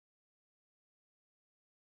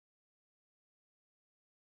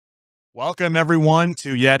Welcome, everyone,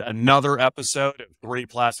 to yet another episode of Three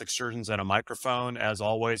Plastic Surgeons and a Microphone. As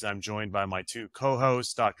always, I'm joined by my two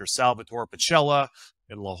co-hosts, Dr. Salvatore Pacella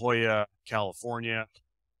in La Jolla, California.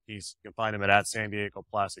 You can find him at San Diego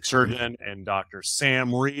Plastic Surgeon, and Dr.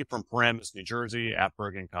 Sam Rhee from Paramus, New Jersey at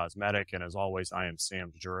Bergen Cosmetic. And as always, I am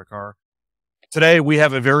Sam Jejurikar. Today, we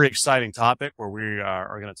have a very exciting topic where we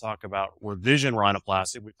are going to talk about revision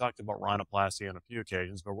rhinoplasty. We've talked about rhinoplasty on a few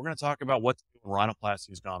occasions, but we're going to talk about what rhinoplasty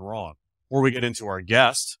has gone wrong. Before we get into our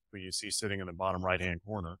guest, who you see sitting in the bottom right-hand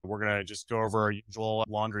corner, we're going to just go over our usual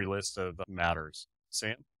laundry list of matters.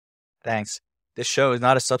 Sam? Thanks. This show is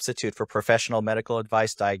not a substitute for professional medical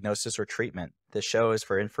advice, diagnosis, or treatment. This show is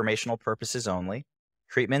for informational purposes only.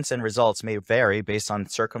 Treatments and results may vary based on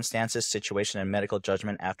circumstances, situation, and medical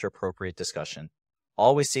judgment after appropriate discussion.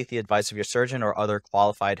 Always seek the advice of your surgeon or other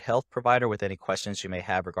qualified health provider with any questions you may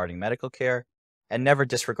have regarding medical care, and never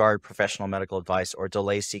disregard professional medical advice or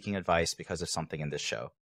delay seeking advice because of something in this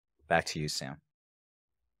show. Back to you, Sam.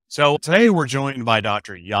 So today we're joined by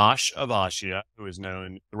Dr. Yash Avashia, who is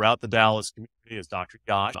known throughout the Dallas community as Dr.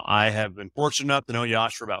 Yash. I have been fortunate enough to know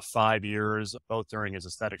Yash for about 5 years, both during his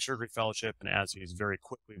aesthetic surgery fellowship and as he's very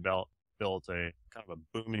quickly built a kind of a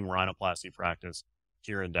booming rhinoplasty practice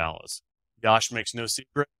here in Dallas. Yash makes no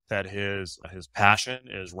secret that his passion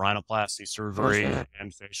is rhinoplasty surgery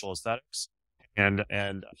and facial aesthetics. And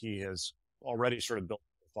he has already sort of built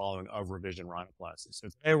the following of revision rhinoplasty. So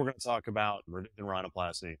today we're going to talk about revision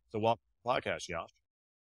rhinoplasty. So welcome to the podcast, Yash.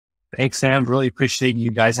 Thanks, Sam. Really appreciate you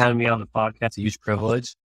guys having me on the podcast. It's a huge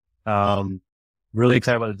privilege. Really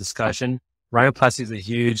excited about the discussion. Rhinoplasty is a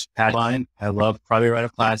huge passion of mine. I love primary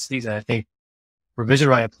rhinoplasties, and I think revision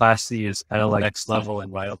rhinoplasty is kind of like next level in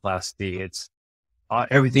rhinoplasty. It's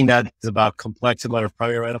everything that is about complex amount of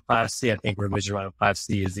primary rhinoplasty. I think revision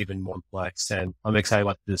rhinoplasty is even more complex, and I'm excited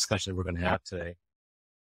about the discussion we're going to have today.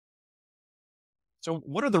 So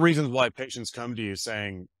what are the reasons why patients come to you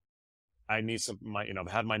saying, I need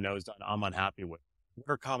I've had my nose done, I'm unhappy with it?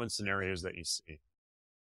 What are common scenarios that you see?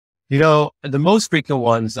 The most frequent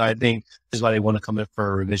ones, I think, is why they want to come in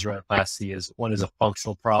for a revision rhinoplasty is one is a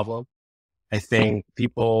functional problem. I think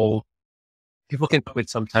people can come with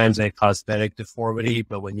sometimes a cosmetic deformity,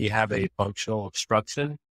 but when you have a functional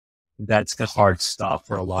obstruction, that's a hard stop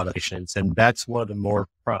for a lot of patients. And that's one of the more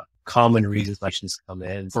common reasons patients come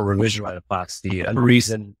in for revision rhinoplasty. And the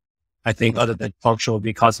reason, I think, other than functional, would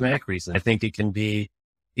be cosmetic reason. I think it can be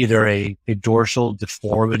either a dorsal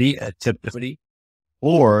deformity, a tip deformity,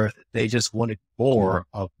 or they just wanted more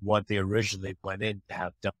of what they originally went in to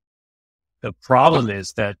have done. The problem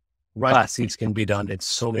is that rhinoplasties can be done in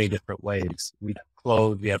so many different ways. We have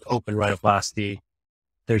closed, we have open rhinoplasty.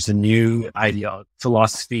 There's a new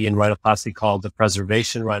philosophy in rhinoplasty called the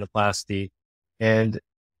preservation rhinoplasty. And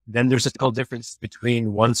then there's a whole difference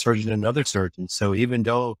between one surgeon and another surgeon. So even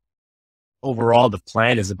though overall the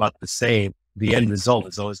plan is about the same, the end result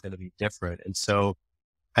is always going to be different. And so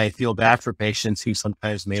I feel bad for patients who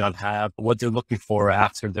sometimes may not have what they're looking for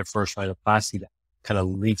after their first rhinoplasty that kind of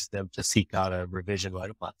leads them to seek out a revision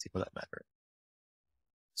rhinoplasty for that matter.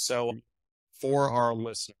 So for our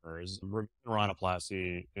listeners, revision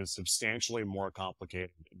rhinoplasty is substantially more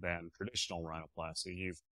complicated than traditional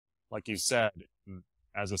rhinoplasty. Like you said,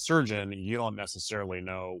 as a surgeon, you don't necessarily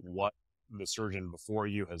know what the surgeon before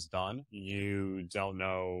you has done. You don't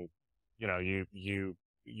know, you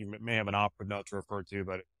may have an operative note to refer to,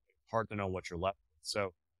 but it's hard to know what you're left with.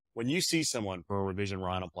 So when you see someone for a revision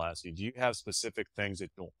rhinoplasty, do you have specific things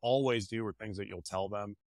that you'll always do or things that you'll tell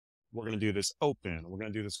them? We're going to do this open. We're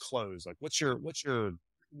going to do this closed. Like what's your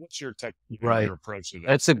technique, right, your approach to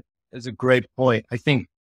that? That's a great point. I think,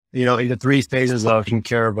 in the 3 phases of taking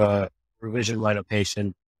care of a revision rhino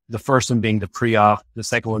patient, the first one being the pre-op, the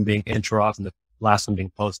second one being intra-op, and the last one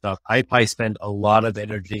being post-op. I probably spend a lot of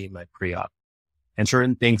energy in my pre-op and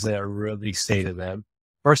certain things that I really say to them.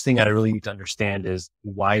 First thing I really need to understand is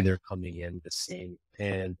why they're coming in the scene.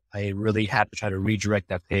 And I really have to try to redirect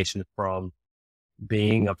that patient from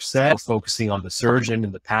being upset, focusing on the surgeon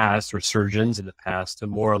in the past or surgeons in the past to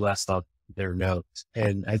more or less on their notes.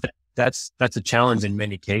 And I think that's a challenge in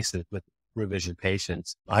many cases with revision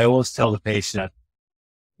patients. I always tell the patient that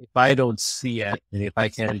if I don't see it and if I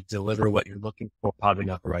can't deliver what you're looking for, probably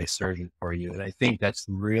not the right surgeon for you. And I think that's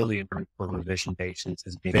really important for revision patients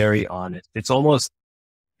is being very honest. It's almost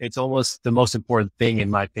the most important thing, in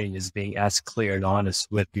my opinion, is being as clear and honest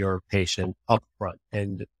with your patient up front.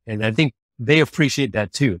 And I think they appreciate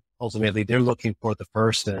that too. Ultimately, they're looking for the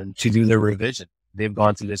person to do their revision. They've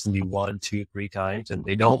gone through this maybe 1, 2, 3 times and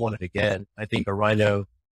they don't want it again. I think a rhinoplasty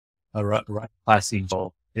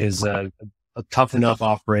is a tough enough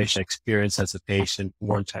operation experience as a patient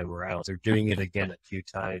one time around. They're doing it again a few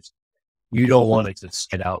times. You don't want to just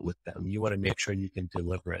get out with them. You want to make sure you can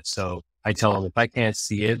deliver it. So I tell them, if I can't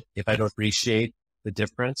see it, if I don't appreciate the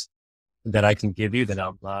difference that I can give you, then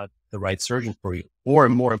I'm not the right surgeon for you. Or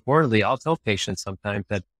more importantly, I'll tell patients sometimes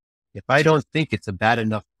that if I don't think it's a bad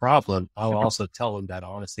enough problem, I'll also tell them that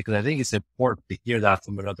honestly, because I think it's important to hear that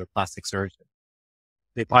from another plastic surgeon.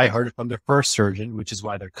 They probably heard it from their first surgeon, which is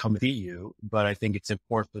why they're coming to you. But I think it's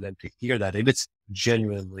important for them to hear that if it's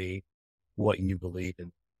genuinely what you believe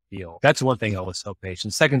and feel. That's one thing I always tell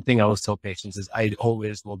patients. Second thing I always tell patients is I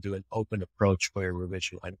always will do an open approach for your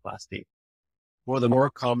revision rhinoplasty. One of the more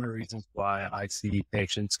common reasons why I see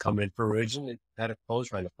patients come in for revision is that a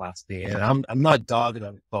closed rhinoplasty. And I'm not dogging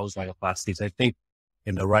on closed rhinoplasties. I think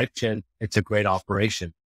in the right chin, it's a great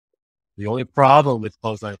operation. The only problem with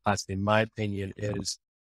closed rhinoplasty, in my opinion, is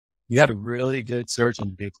you have a really good surgeon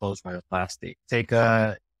to do closed rhinoplasty. Take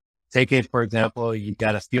it, for example, you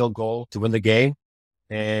got a field goal to win the game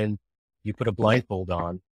and you put a blindfold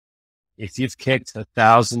on. If you've kicked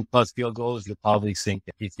 1,000+ field goals, you'll probably sink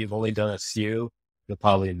it. If you've only done a few, you'll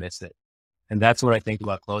probably miss it. And that's what I think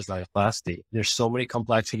about closed rhinoplasty. There's so many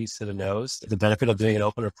complexities to the nose. The benefit of doing an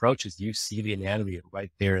open approach is you see the anatomy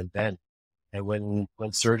right there and then. And when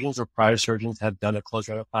surgeons or prior surgeons have done a closed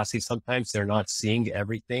rhinoplasty, sometimes they're not seeing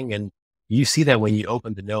everything. And you see that when you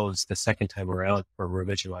open the nose the second time around for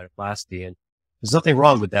revision rhinoplasty. And there's nothing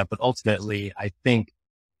wrong with that. But ultimately, I think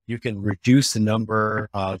you can reduce the number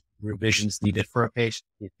of revisions needed for a patient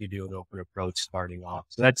if you do an open approach starting off.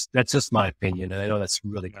 So that's just my opinion. And I know that's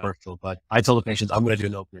really commercial, but I tell the patients, I'm going to do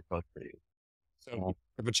an open approach for you. So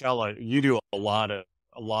Pacella, you do a lot of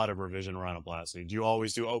revision rhinoplasty. Do you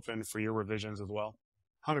always do open for your revisions as well?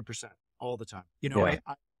 100%, all the time. You know,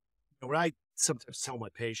 what I sometimes tell my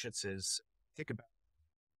patients is I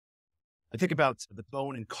think about the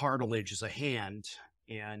bone and cartilage as a hand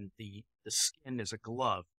and the skin as a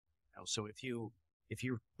glove. You know, so if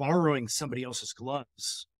you're borrowing somebody else's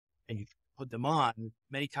gloves and you put them on,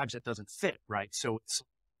 many times that doesn't fit, right? So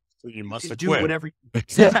you must have do quit. whatever.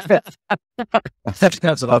 That's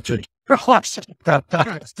an option. Sorry,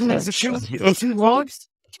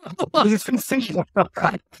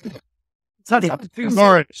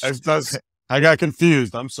 I got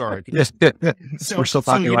confused. I'm sorry. We're still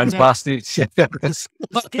talking rhinoplasty.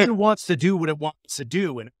 The skin wants to do what it wants to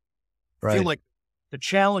do, and I feel Right. like the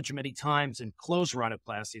challenge many times in closed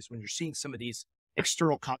rhinoplasty is when you're seeing some of these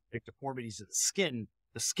external cosmetic deformities of the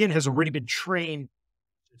skin has already been trained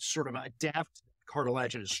to sort of adapt to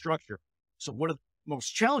cartilaginous structure. So one of the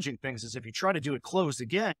most challenging things is if you try to do it closed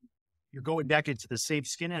again, you're going back into the same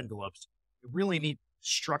skin envelopes. You really need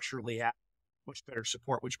structurally have much better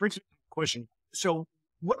support, which brings me to the question. So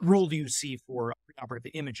what role do you see for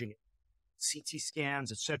preoperative imaging, CT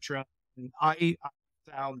scans, et cetera? And I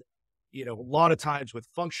found, you know, a lot of times with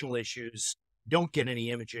functional issues, don't get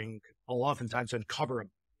any imaging. I'll oftentimes uncover a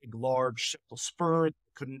big, large septal spur that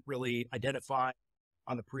couldn't really identify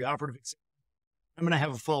on the preoperative exam. I'm going to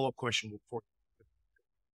have a follow-up question for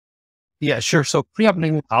you. Yeah, sure. So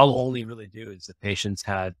pre-operative, I'll only really do is the patient's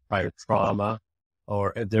had prior trauma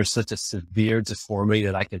or if there's such a severe deformity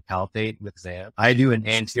that I can palpate with exam. I do an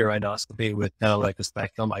anterior endoscopy with kind of like a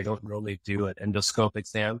spectrum. I don't normally do an endoscope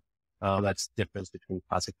exam. That's the difference between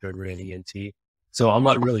plastic surgery and ENT. So I'm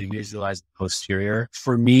not really visualizing posterior.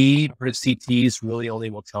 For me, CTs really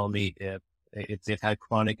only will tell me if they've had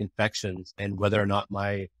chronic infections and whether or not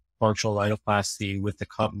my functional rhinoplasty with the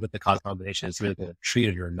combination is really going to treat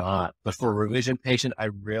it or not. But for a revision patient, I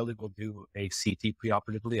rarely will do a CT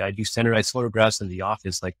preoperatively. I do standardized photographs in the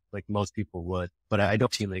office like most people would, but I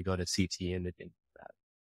don't routinely go to CT imaging for that.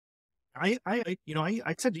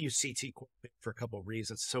 I tend to use CT quite a bit for a couple of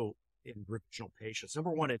reasons. So in revisional patients,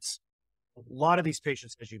 number one, it's a lot of these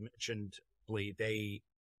patients, as you mentioned, they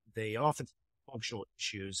often have functional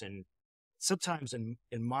issues, and sometimes in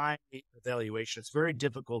my evaluation, it's very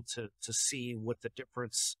difficult to see what the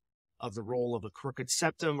difference of the role of a crooked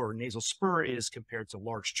septum or nasal spur is compared to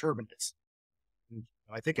large turbinates. And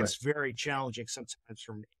I think it's very challenging sometimes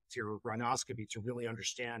from anterior rhinoscopy to really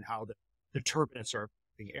understand how the turbinates are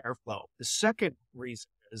affecting airflow. The second reason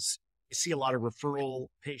is you see a lot of referral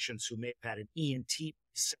patients who may have had an ENT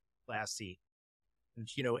septoplasty. And,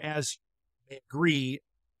 you know, as you may agree,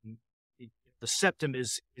 the septum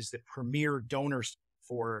is the premier donor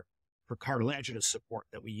for cartilaginous support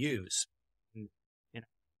that we use. And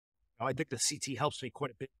I think the CT helps me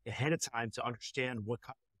quite a bit ahead of time to understand what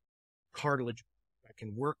kind of cartilage I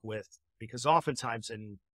can work with, because oftentimes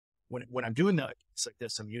when I'm doing it's like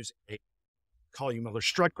this, I'm using a columnar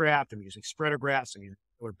strut graft, I'm using spreader grafts, I'm using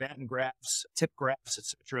or batten grafts, tip grafts,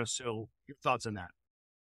 etc. So your thoughts on that?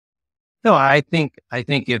 No, I think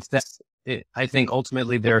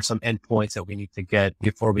ultimately there are some endpoints that we need to get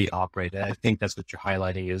before we operate. And I think that's what you're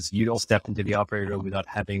highlighting is you don't step into the operator room without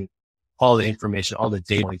having all the information, all the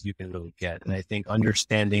data points you can really get. And I think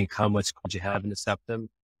understanding how much could you have in the septum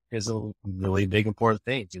is a really big important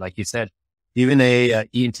thing. Like you said, even a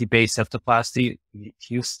ENT-based septoplasty,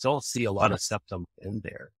 you still see a lot of septum in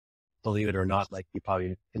there, believe it or not, like you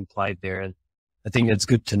probably implied there. And I think it's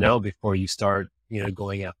good to know before you start,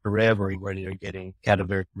 going after rib or when you're getting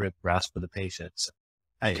cadaveric rib grafts for the patients.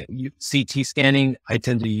 CT scanning, I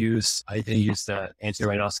tend to use the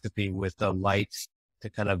anti-rhinoscopy with the light to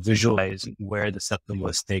kind of visualize where the septum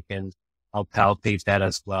was taken. I'll palpate that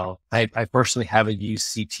as well. I personally haven't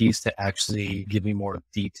used CTs to actually give me more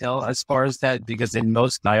detail as far as that, because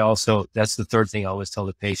that's the third thing I always tell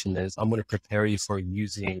the patient is I'm going to prepare you for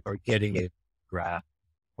using or getting a graft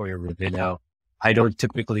for your rib. I don't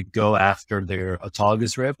typically go after their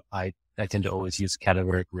autologous rib. I tend to always use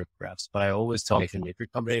cadaveric rib grafts, but I always tell patients if you're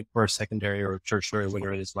coming in for a secondary or tertiary,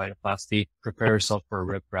 whether it is rhinoplasty, prepare yourself for a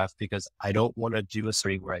rib graft because I don't want to do a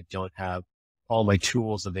surgery where I don't have all my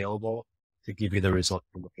tools available to give you the result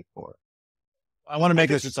you're looking for. I want to make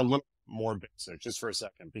this just a little more basic just for a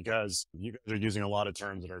second, because you guys are using a lot of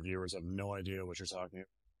terms that our viewers have no idea what you're talking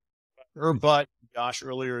about. But Josh,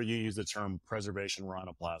 earlier you used the term preservation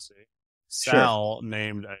rhinoplasty. Sal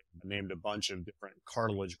named a bunch of different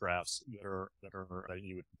cartilage grafts that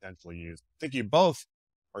you would potentially use. I think you both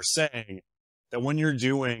are saying that when you're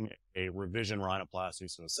doing a revision rhinoplasty,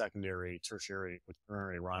 so a secondary, tertiary,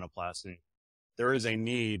 quaternary rhinoplasty, there is a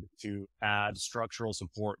need to add structural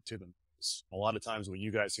support to the nose. A lot of times what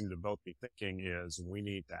you guys seem to both be thinking is we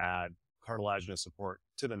need to add cartilaginous support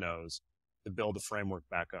to the nose to build the framework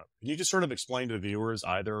back up. Can you just sort of explain to the viewers,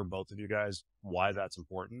 either or both of you guys, why that's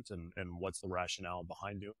important and what's the rationale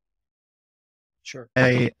behind it? Sure.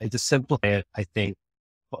 I just simplify it. I think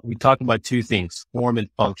we talk about two things, form and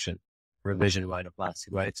function, revision rhinoplasty,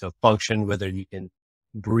 right? So function, whether you can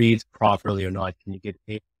breathe properly or not, can you get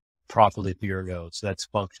air properly through your nose? So that's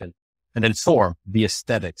function. And then form, the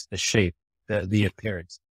aesthetics, the shape, the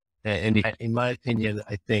appearance. And in my opinion,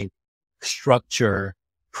 I think structure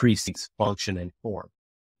precedes function and form,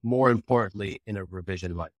 more importantly in a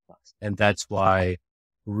revision rhinoplasty. And that's why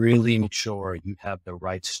really make sure you have the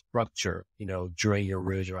right structure, during your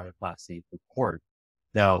revision rhinoplasty support.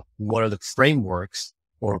 Now, one of the frameworks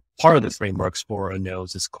or part of the frameworks for a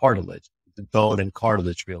nose is cartilage, the bone and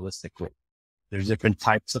cartilage realistically. There's different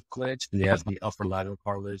types of cartilage. They have the upper lateral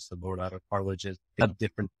cartilage, the lower lateral cartilages. They have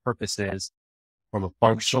different purposes from a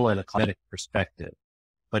functional and a cosmetic perspective,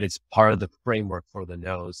 but it's part of the framework for the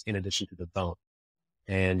nose in addition to the bone.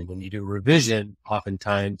 And when you do revision,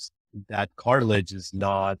 oftentimes that cartilage is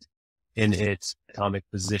not in its anatomic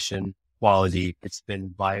position quality. It's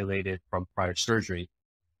been violated from prior surgery.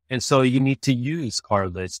 And so you need to use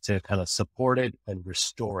cartilage to kind of support it and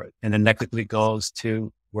restore it. And then that quickly goes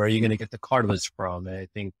to where are you going to get the cartilage from? And I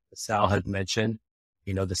think Sal had mentioned,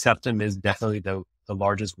 the septum is definitely the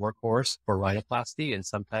largest workhorse for rhinoplasty. And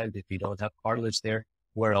sometimes if you don't have cartilage there,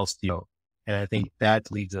 where else do you go? And I think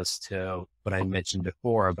that leads us to what I mentioned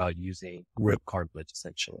before about using rib cartilage,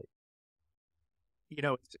 essentially.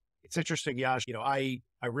 It's interesting, Yash. I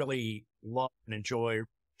really love and enjoy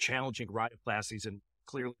challenging rhinoplasties, and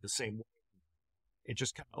clearly the same way. It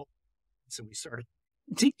just kind of so we started.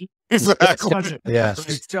 Exactly. Yeah.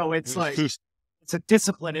 So it's like it's a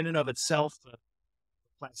discipline in and of itself. The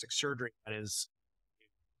plastic surgery that is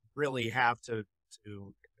really have to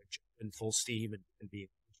jump in full steam and be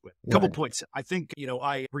with. A couple points. I think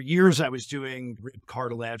for years I was doing rib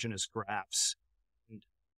cartilaginous grafts. And,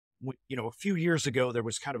 a few years ago there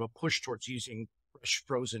was kind of a push towards using fresh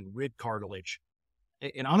frozen rib cartilage,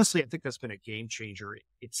 and honestly I think that's been a game changer.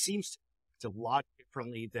 It seems to a lot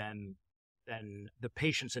differently than the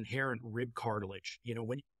patient's inherent rib cartilage.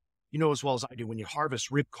 When as well as I do, when you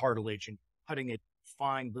harvest rib cartilage and cutting it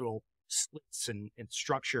fine little slits and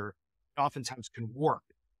structure, it oftentimes can work.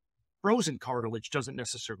 Frozen cartilage doesn't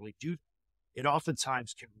necessarily do that. It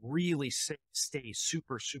oftentimes can really stay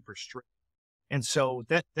super, super straight. And so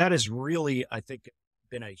that has really, I think,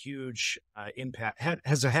 been a huge impact,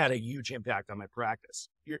 has had a huge impact on my practice.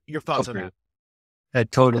 Your thoughts on that? I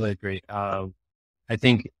totally agree. I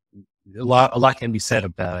think a lot can be said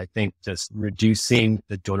about that. I think just reducing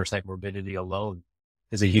the donor site morbidity alone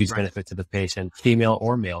is a huge benefit to the patient, female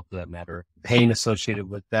or male for that matter, pain associated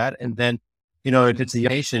with that. And then, if it's a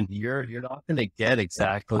patient, you're not going to get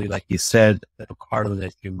exactly, like you said, the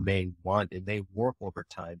cartilage that you may want. It may work over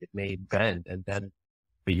time. It may bend.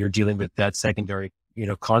 But you're dealing with that secondary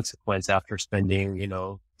consequence after spending,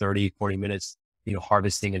 30, 40 minutes,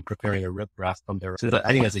 harvesting and preparing a rib graft from there. So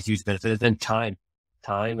I think that's a huge benefit. And then time,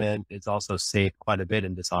 and it's also saved quite a bit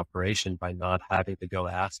in this operation by not having to go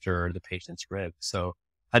after the patient's rib. So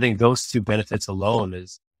I think those two benefits alone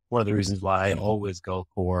is one of the reasons why I always go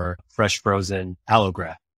for fresh frozen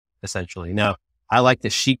allograft, essentially. Now, I like the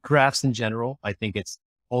sheet grafts in general. I think it's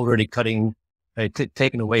already taking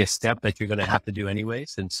away a step that you're going to have to do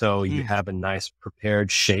anyways. And so you have a nice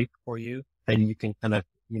prepared shape for you, and you can kind of,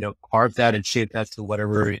 carve that and shape that to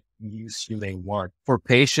whatever use you may want. For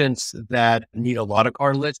patients that need a lot of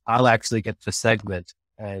cartilage, I'll actually get the segment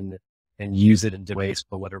and use it in different ways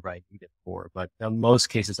for whatever I need it for. But in most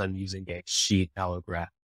cases, I'm using a sheet allograft.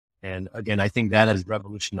 And again, I think that has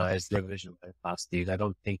revolutionized the revision of rhinoplasties. I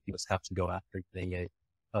don't think you just have to go after getting a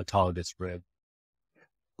autologous rib.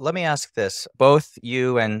 Let me ask this. Both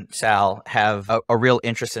you and Sal have a real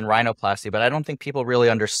interest in rhinoplasty, but I don't think people really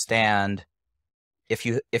understand, if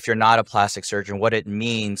you're not a plastic surgeon, what it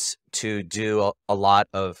means to do a lot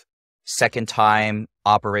of second time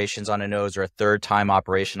operations on a nose or a third time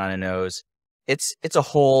operation on a nose. It's a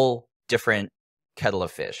whole different kettle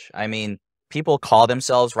of fish. I mean, people call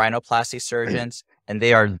themselves rhinoplasty surgeons, and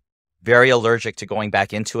they are very allergic to going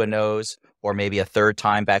back into a nose or maybe a third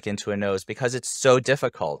time back into a nose because it's so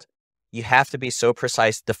difficult. You have to be so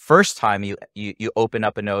precise the first time you open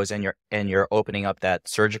up a nose and you're opening up that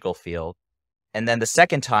surgical field. And then the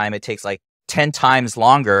second time it takes like 10 times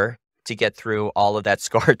longer to get through all of that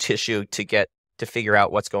scar tissue to figure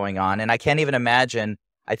out what's going on. And I can't even imagine,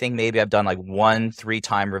 I think maybe I've done like 1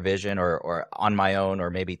 3-time revision or on my own or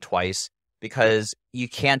maybe twice, because you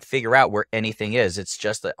can't figure out where anything is. It's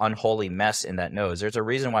just an unholy mess in that nose. There's a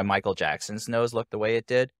reason why Michael Jackson's nose looked the way it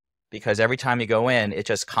did, because every time you go in, it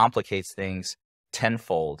just complicates things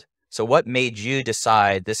tenfold. So what made you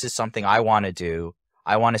decide this is something I want to do?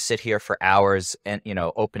 I want to sit here for hours and,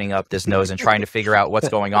 opening up this nose and trying to figure out what's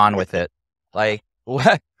going on with it. Like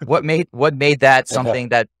what made that something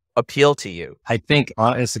that appealed to you? I think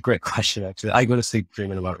it's a great question, actually. I go to sleep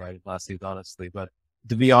dreaming about rhinoplasties, honestly, but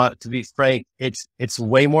to be frank, it's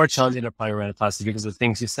way more challenging to apply rhinoplasty because of the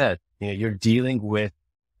things you said. You're dealing with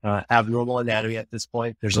abnormal anatomy at this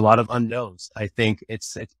point. There's a lot of unknowns. I think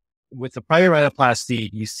it's with the primary rhinoplasty,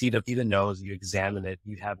 you see the nose, you examine it,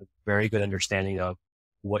 you have a very good understanding of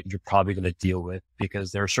what you're probably going to deal with,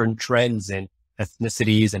 because there are certain trends in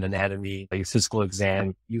ethnicities and anatomy, like your physical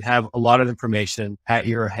exam. You have a lot of information at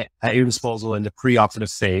your disposal in the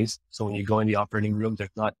preoperative phase. So when you go in the operating room,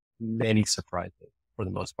 there's not many surprises for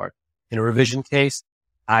the most part. In a revision case,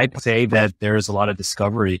 I'd say that there's a lot of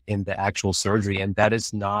discovery in the actual surgery, and that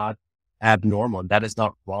is not abnormal. That is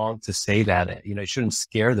not wrong to say that. It shouldn't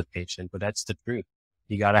scare the patient, but that's the truth.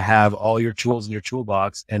 You got to have all your tools in your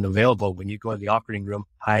toolbox and available when you go in the operating room.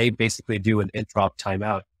 I basically do an intraop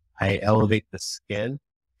timeout. I elevate the skin,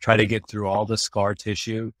 try to get through all the scar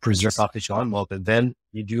tissue, preserve soft tissue envelope, and then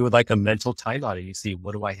you do like a mental timeout and you see,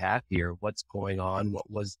 what do I have here? What's going on?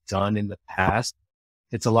 What was done in the past?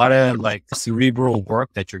 It's a lot of like cerebral work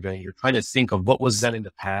that you're doing. You're trying to think of what was done in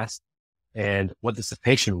the past and what does the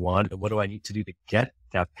patient want? And what do I need to do to get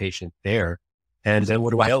that patient there? And then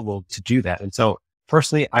what do I be able to do that? And so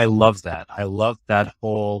personally, I love that. I love that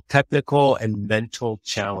whole technical and mental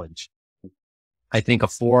challenge. I think a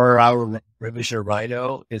 4-hour revision of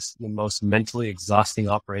rhino is the most mentally exhausting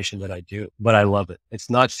operation that I do, but I love it. It's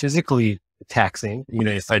not physically taxing.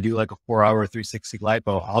 If I do like a 4-hour 360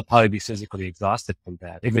 lipo, I'll probably be physically exhausted from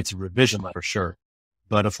that. If it's a revision, for sure.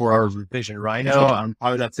 But a 4-hour revision rhino, I'm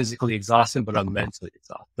probably not physically exhausted, but I'm mentally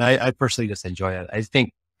exhausted. I personally just enjoy it. I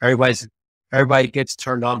think everybody gets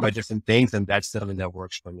turned on by different things, and that's something that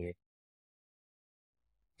works for me.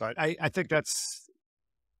 But I think that's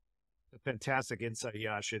a fantastic insight,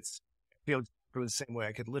 Yash. I feel the same way.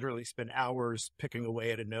 I could literally spend hours picking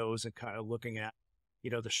away at a nose and kind of looking at,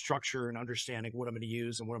 the structure and understanding what I'm going to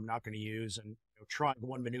use and what I'm not going to use, and trying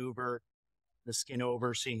one maneuver, the skin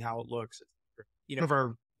over, seeing how it looks. One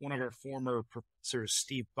of our former professors,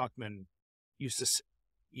 Steve Buckman, used to say,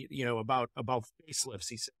 about facelifts.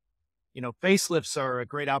 He said, facelifts are a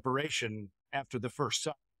great operation after the first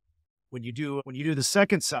side. When you do the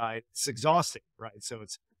second side, it's exhausting, right? So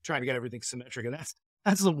it's trying to get everything symmetric, and that's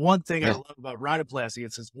the one thing I love about rhinoplasty.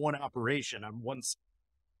 It's this one operation on one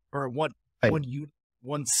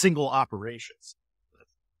single operation.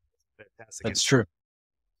 Fantastic. That's true.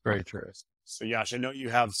 Very true. So Yash, I know you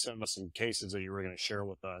have some cases that you were going to share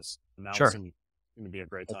with us, and that Sure. was going to be a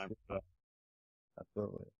great time.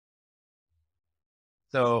 Absolutely.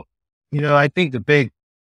 So, I think the big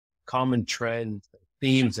common trend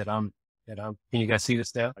themes that can you guys see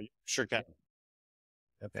this now? Sure can.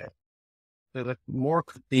 Okay. The more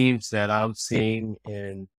themes that I'm seeing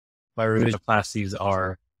in my rhinoplasties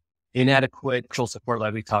are inadequate structural support,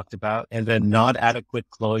 like we talked about, and then not adequate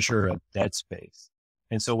closure of dead space.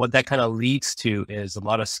 And so what that kind of leads to is a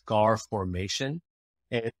lot of scar formation.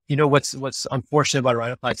 And what's unfortunate about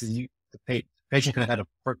rhinoplasty is the patient could have had a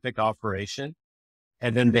perfect operation,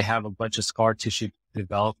 and then they have a bunch of scar tissue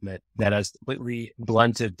development that has completely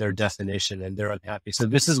blunted their definition, and they're unhappy. So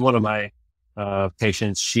this is one of my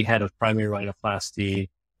patients. She had a primary rhinoplasty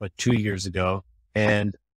 2 years ago,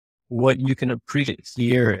 and what you can appreciate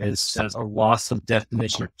here is a loss of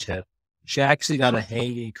definition tip. She actually got a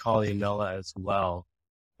hanging columella as well.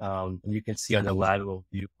 You can see on the lateral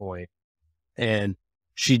viewpoint, and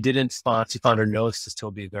she didn't spot. She found her nose to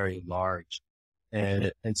still be very large,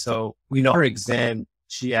 and so we know her exam.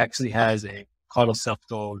 She actually has a caudal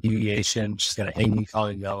septal deviation. She's got a hanging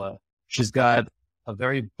columella. She's got a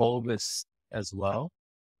very bulbous as well.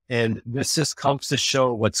 And this just comes to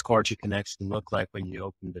show what scar tissue can actually look like when you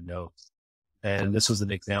open the nose. And this was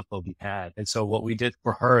an example we had. And so what we did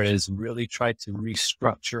for her is really try to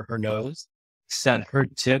restructure her nose, set her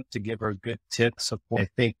tip to give her a good tip support. I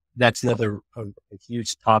think that's another a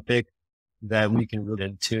huge topic that we can really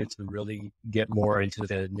into to really get more into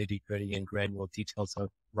the nitty gritty and granular details of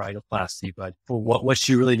rhinoplasty. But for what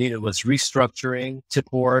she really needed was restructuring, tip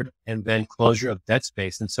board, and then closure of dead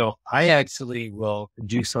space. And so I actually will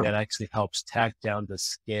do something that actually helps tack down the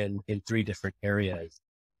skin in 3 different areas.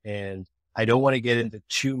 And I don't want to get into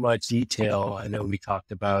too much detail. I know we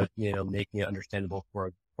talked about, making it understandable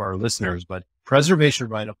for our listeners, but preservation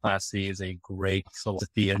rhinoplasty is a great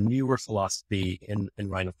philosophy, a newer philosophy in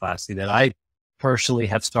rhinoplasty that I personally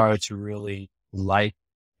have started to really like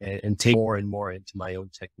and take more and more into my own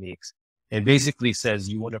techniques. It basically says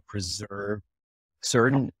you want to preserve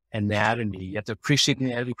certain anatomy. You have to appreciate the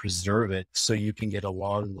anatomy, preserve it so you can get a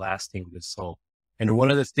long lasting result. And one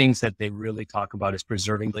of the things that they really talk about is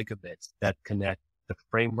preserving ligaments that connect the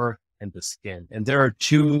framework and the skin. And there are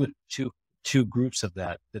two groups of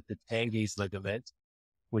that, the Tange's ligament,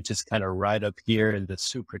 which is kind of right up here in the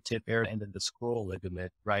supratip area, and then the scroll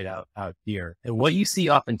ligament right out here. And what you see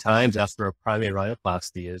oftentimes after a primary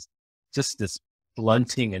rhinoplasty is just this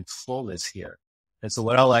blunting and fullness here. And so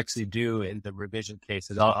what I'll actually do in the revision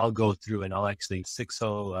case is I'll go through and I'll actually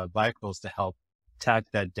 6-0 Vicryls to help tack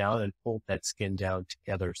that down and hold that skin down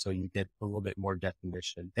together so you get a little bit more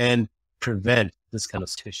definition and prevent this kind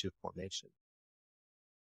of tissue formation.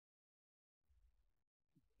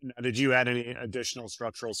 Now, did you add any additional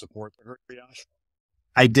structural support to her, Yash?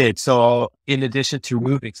 I did. So in addition to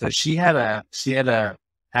moving, so she had a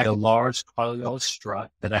large columella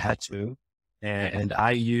strut that I had to move. And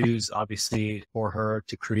I use obviously for her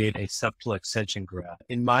to create a septal extension graft.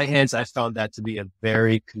 In my hands, I found that to be a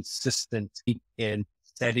very consistent in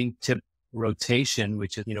setting tip rotation,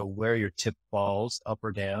 which is, where your tip falls up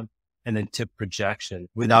or down, and then tip projection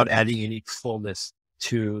without adding any fullness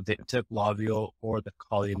to the tip lobule or the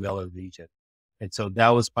columella region. And so that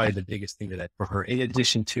was probably the biggest thing that for her, in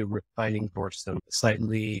addition to refining dorsum,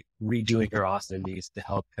 slightly redoing her ostomies to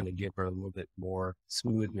help kind of give her a little bit more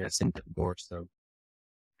smoothness in the dorsum.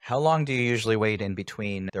 How long do you usually wait in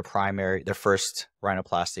between their first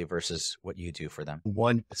rhinoplasty versus what you do for them?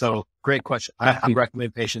 So great question. I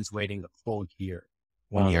recommend patients waiting a full year.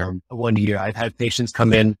 1 year? 1 year. I've had patients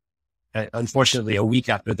come in, unfortunately, a week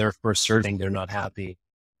after their first surgery, they're not happy.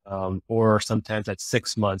 Or sometimes at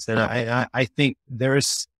 6 months. And I think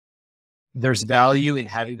there's value in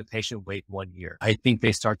having the patient wait 1 year. I think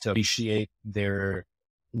they start to appreciate their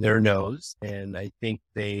nose. And I think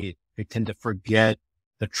they tend to forget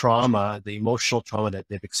the trauma, the emotional trauma that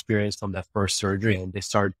they've experienced from that first surgery. And they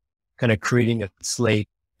start kind of creating a slate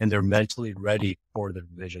and they're mentally ready for the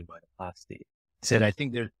revision rhinoplasty. I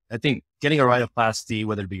think getting a rhinoplasty,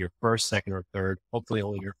 whether it be your first, second, or third, hopefully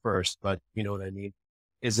only your first, but you know what I mean,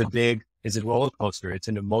 is a roller coaster. It's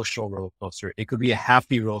an emotional roller coaster. It could be a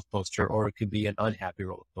happy roller coaster or it could be an unhappy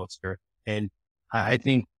roller coaster. And I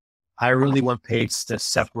think I really want patients to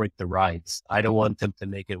separate the rides. I don't want them to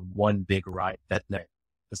make it one big ride that night.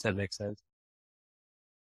 Does that make sense?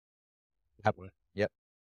 Yep.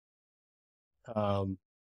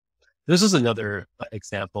 This is another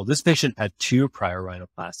example. This patient had 2 prior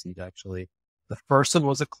rhinoplasties, actually. The first one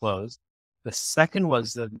was a closed. The second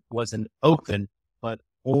was an open, but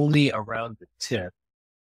only around the tip.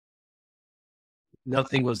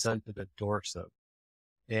 Nothing was done to the dorsum.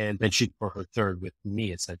 And then she for her third with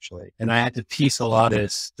me, essentially. And I had to piece a lot of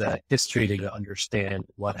this history to understand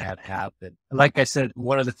what had happened. And like I said,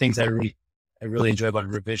 one of the things I really enjoy about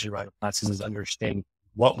revision rhinoplasties is understanding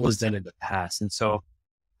what was done in the past. And so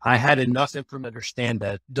I had enough information to understand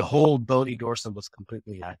that the whole bony dorsum was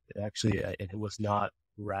completely active. Actually, it was not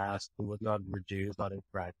rasped, it was not reduced, not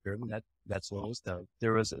fractured. That's what was done.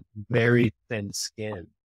 There was a very thin skin,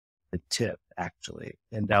 the tip actually,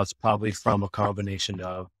 and that was probably from a combination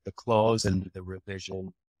of the close and the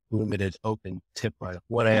revision limited open tip. Right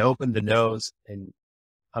when I opened the nose, and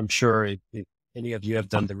I'm sure if any of you have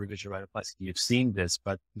done the revision rhinoplasty, you've seen this,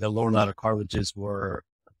 but the lower lateral cartilages were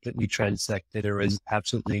completely transected. There is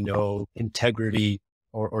absolutely no integrity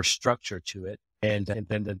or structure to it. And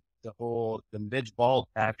then the mid vault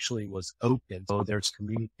actually was open. So there's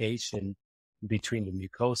communication between the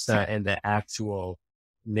mucosa and the actual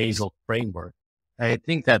nasal framework. I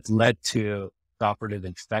think that led to operative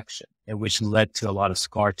infection, and which led to a lot of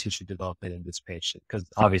scar tissue development in this patient, because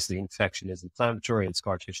obviously infection is inflammatory and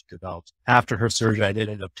scar tissue develops. After her surgery, I did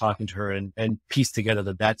end up talking to her and pieced together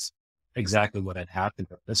that that's exactly what had happened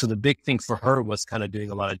to her. And so the big thing for her was kind of doing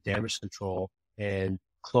a lot of damage control and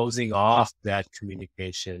closing off that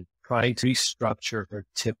communication, trying to restructure her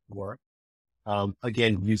tip work.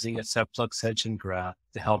 Again, using a subluxation graft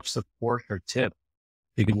to help support her tip.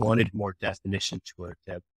 If you wanted more definition to her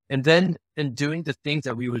tip. And then in doing the things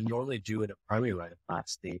that we would normally do in a primary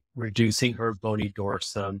rhinoplasty, reducing her bony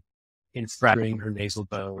dorsum, fracturing her nasal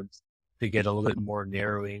bones to get a little bit more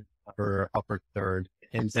narrowing of her upper third.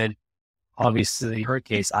 And then obviously in her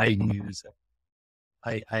case, I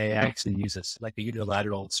actually use like a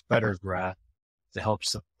unilateral spreader graft to help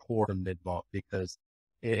support the mid vault, because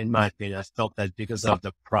in my opinion, I felt that because of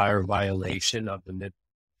the prior violation of the mid,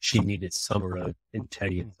 she needed some sort of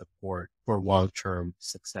integrity and support for long-term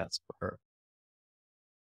success for her.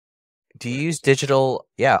 Do you use digital?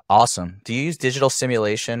 Yeah, awesome. Do you use digital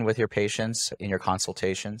simulation with your patients in your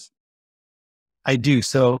consultations? I do.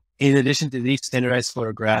 So in addition to these standardized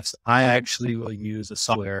photographs, I actually will use a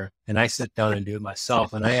software, and I sit down and do it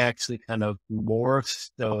myself. And I actually kind of morph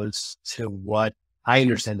those to what I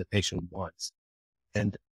understand the patient wants.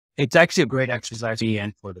 And it's actually a great exercise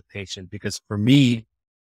for the patient, because for me,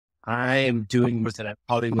 I am doing more than I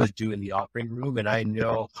probably would do in the operating room, and I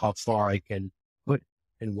know how far I can put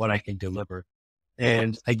and what I can deliver.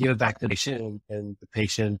 And I give it back to the patient, and the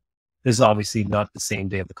patient, this is obviously not the same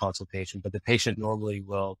day of the consultation, but the patient normally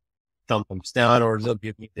will thumbs down, or they'll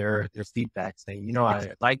give me their feedback saying,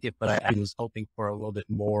 I like it, but I was hoping for a little bit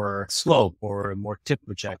more slope or more tip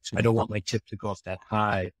projection. I don't want my tip to go up that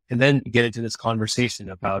high. And then get into this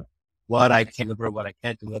conversation about what I can deliver, what I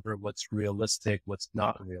can't deliver, what's realistic, what's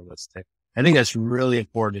not realistic. I think that's really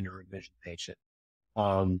important in a revision patient.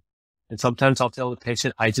 And sometimes I'll tell the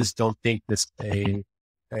patient, I just don't think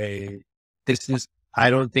I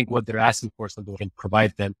don't think what they're asking for is something I can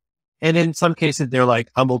provide them. And in some cases, they're like,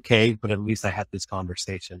 I'm okay, but at least I had this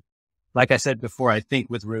conversation. Like I said before, I think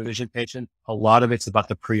with revision patients, a lot of it's about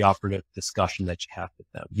the preoperative discussion that you have with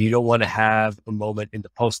them. You don't want to have a moment in the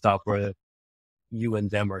post-op where you and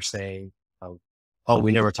them are saying, oh,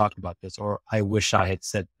 we never talked about this, or I wish I had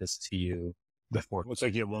said this to you before. Looks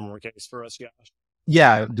like you have one more case for us, Yash.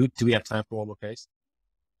 Yeah. Do we have time for one more case?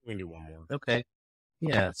 We can do one more. Okay.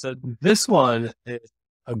 Yeah. So this one is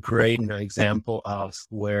a great example of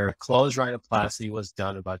where closed rhinoplasty was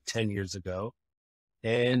done about 10 years ago,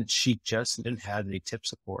 and she just didn't have any tip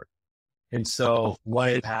support. And so what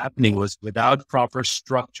is happening was, without proper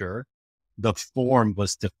structure, the form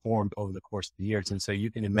was deformed over the course of the years. And so you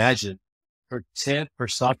can imagine her tip, her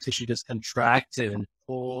soft tissue just contracted and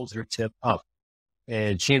pulls her tip up.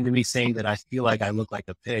 And she ended me saying that I feel like I look like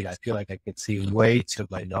a pig. I feel like I can see way to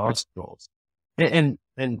my nostrils. And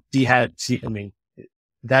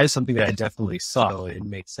that is something that I definitely saw. So it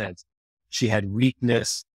made sense. She had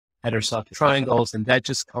weakness at her soft triangles, and that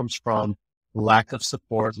just comes from lack of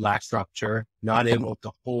support, lack of structure, not able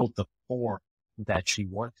to hold the form that she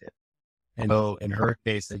wanted. And so in her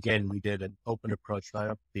case, again, we did an open approach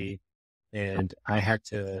rhinoplasty, and I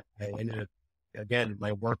ended up, again,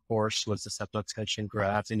 my workhorse was the subluxation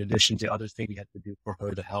graft, in addition to other things we had to do for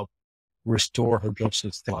her to help restore her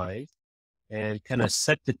dorsal spine and kind of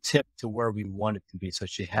set the tip to where we want it to be. So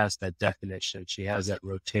she has that definition, she has that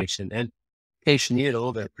rotation, and she needed a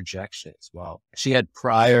little bit of projection as well. She had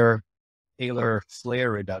prior alar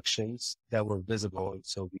flare reductions that were visible, and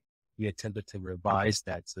so we attempted to revise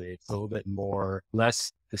that so it's a little bit more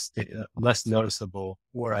less noticeable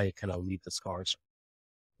where I kind of leave the scars.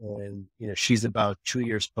 And she's about 2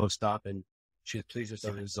 years post-op, and she's pleased with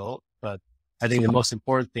the result. But I think the most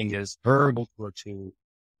important thing is her goal were to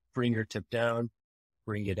bring her tip down,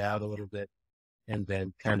 bring it out a little bit, and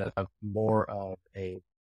then kind of have more of a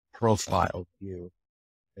profile view.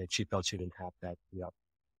 And she felt she didn't have that.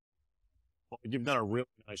 Well, you've done a really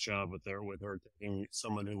nice job with her taking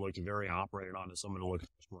someone who looked very operated on to someone who looks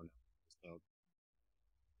much more natural.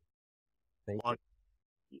 So, thank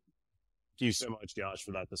you so much, Yash,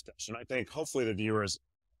 for that discussion. I think hopefully the viewers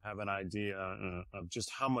have an idea of just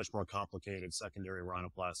how much more complicated secondary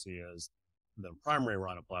rhinoplasty is than primary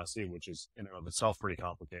rhinoplasty, which is in and of itself pretty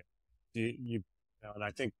complicated. And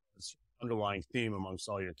I think this underlying theme amongst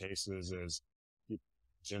all your cases is you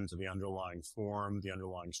touch into the underlying form, the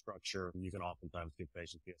underlying structure, and you can oftentimes give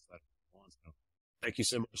patients the aesthetic they want. So thank you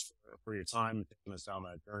so much for your time and taking us down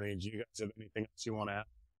that journey. Do you guys have anything else you want to add?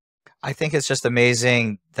 I think it's just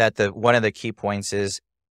amazing that one of the key points is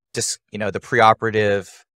just, the preoperative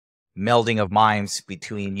melding of minds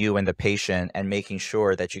between you and the patient and making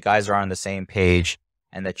sure that you guys are on the same page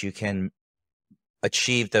and that you can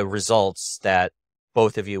achieve the results that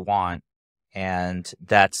both of you want. And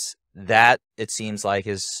that it seems like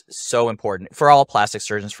is so important for all plastic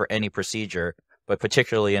surgeons for any procedure, but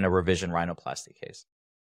particularly in a revision rhinoplasty case.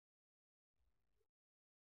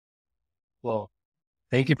 Well,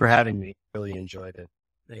 thank you for having me. Really enjoyed it.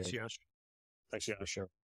 Thanks, Yash. Thanks, Yash. Sure.